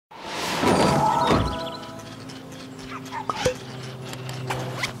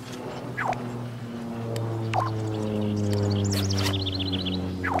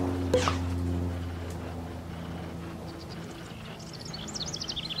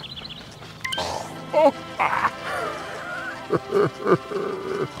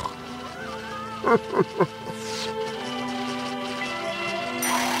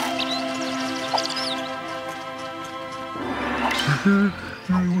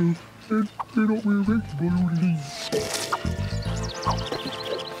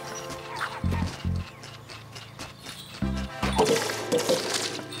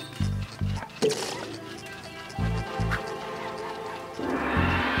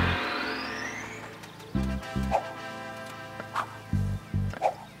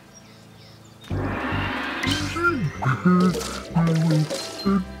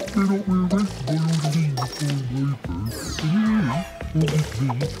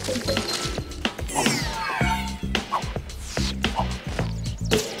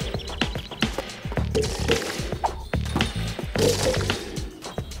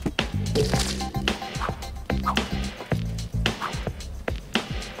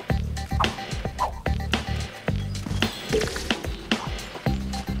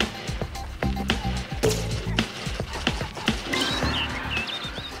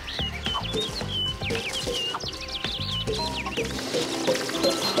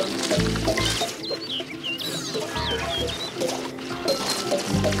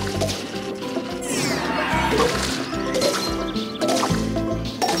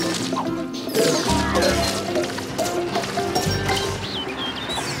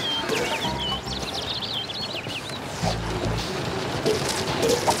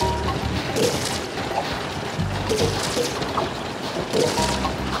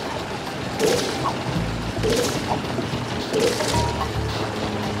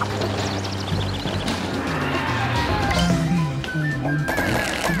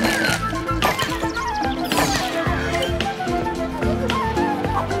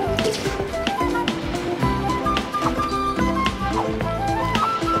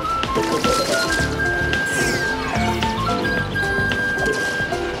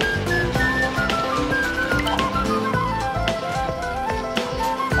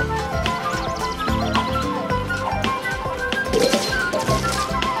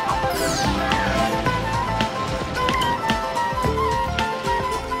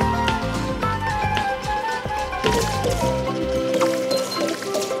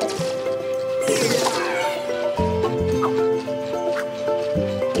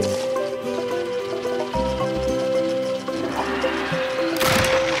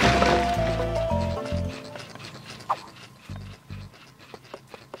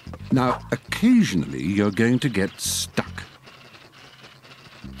Now, occasionally you're going to get stuck.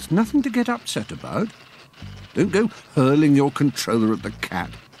 It's nothing to get upset about. Don't go hurling your controller at the cat,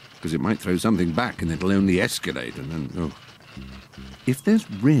 because it might throw something back and it'll only escalate and then... Oh. If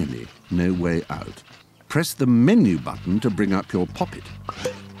there's really no way out, press the menu button to bring up your poppet.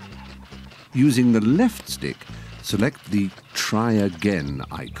 Using the left stick, select the Try Again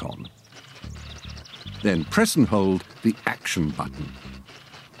icon. Then press and hold the Action button.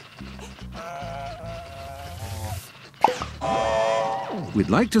 We'd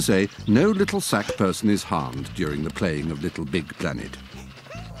like to say no little sack person is harmed during the playing of Little Big Planet.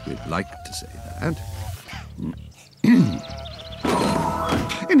 We'd like to say that.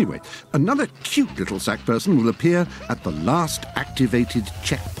 Anyway, another cute little sack person will appear at the last activated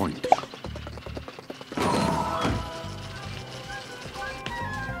checkpoint.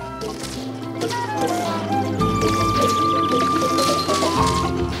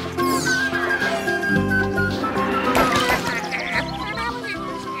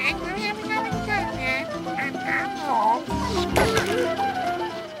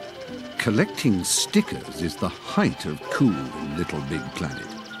 Collecting stickers is the height of cool in Little Big Planet.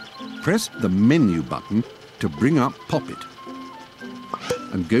 Press the menu button to bring up Poppet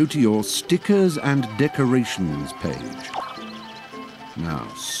and go to your Stickers and Decorations page. Now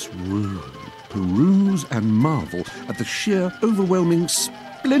swoon, peruse and marvel at the sheer overwhelming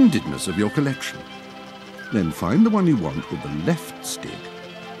splendidness of your collection. Then find the one you want with the left stick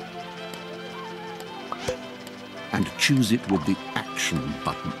and choose it with the Action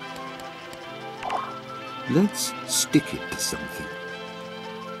button. Let's stick it to something.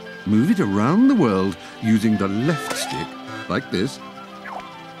 Move it around the world using the left stick, like this.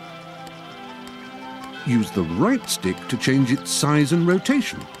 Use the right stick to change its size and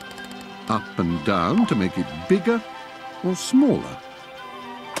rotation. Up and down to make it bigger or smaller.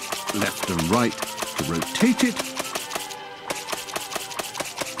 Left and right to rotate it.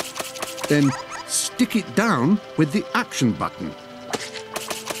 Then stick it down with the Action button.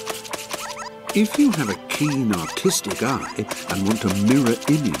 If you have a keen artistic eye and want to mirror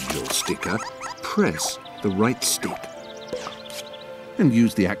image your sticker, press the right stick. and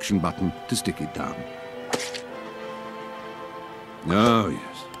use the action button to stick it down. Oh,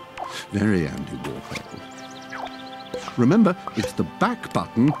 yes. Very Andy Warhol. Remember, it's the back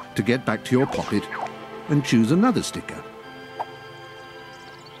button to get back to your poppet and choose another sticker.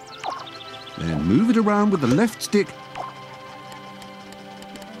 Then move it around with the left stick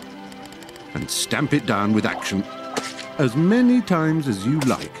and stamp it down with action as many times as you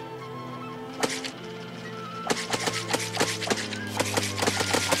like.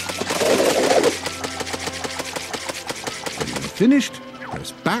 When you're finished,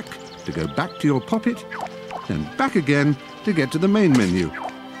 press back to go back to your poppet, then back again to get to the main menu,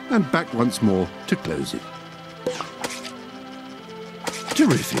 and back once more to close it.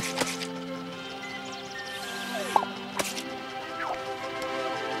 Terrific!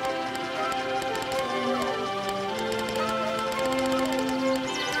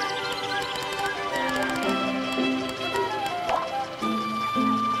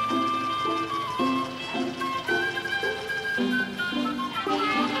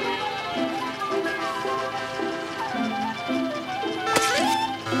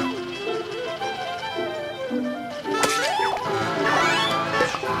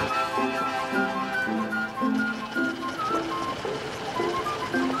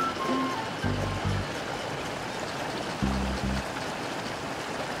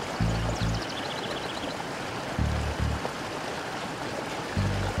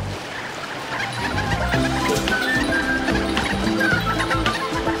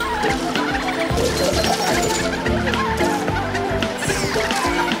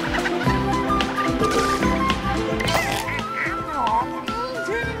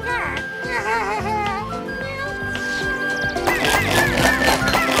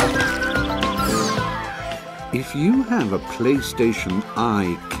 If you have a PlayStation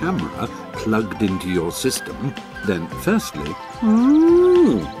Eye camera plugged into your system, then firstly,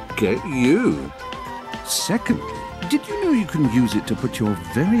 get you. Secondly, did you know you can use it to put your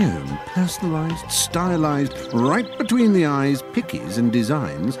very own personalised, stylised, right between the eyes pickies and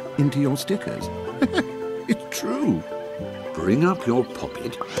designs into your stickers? It's true. Bring up your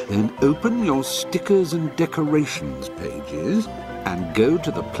poppet, then open your stickers and decorations pages and go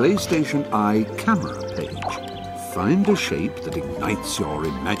to the PlayStation Eye camera page. Find a shape that ignites your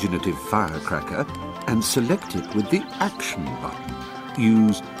imaginative firecracker and select it with the action button.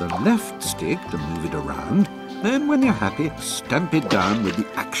 Use the left stick to move it around, then when you're happy, stamp it down with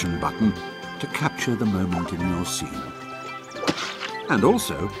the action button to capture the moment in your scene. And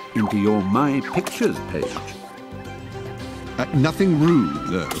also into your My Pictures page. Nothing rude,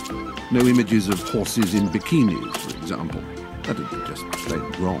 though. No images of horses in bikinis, for example. That'd be just plain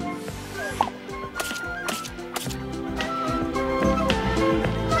wrong.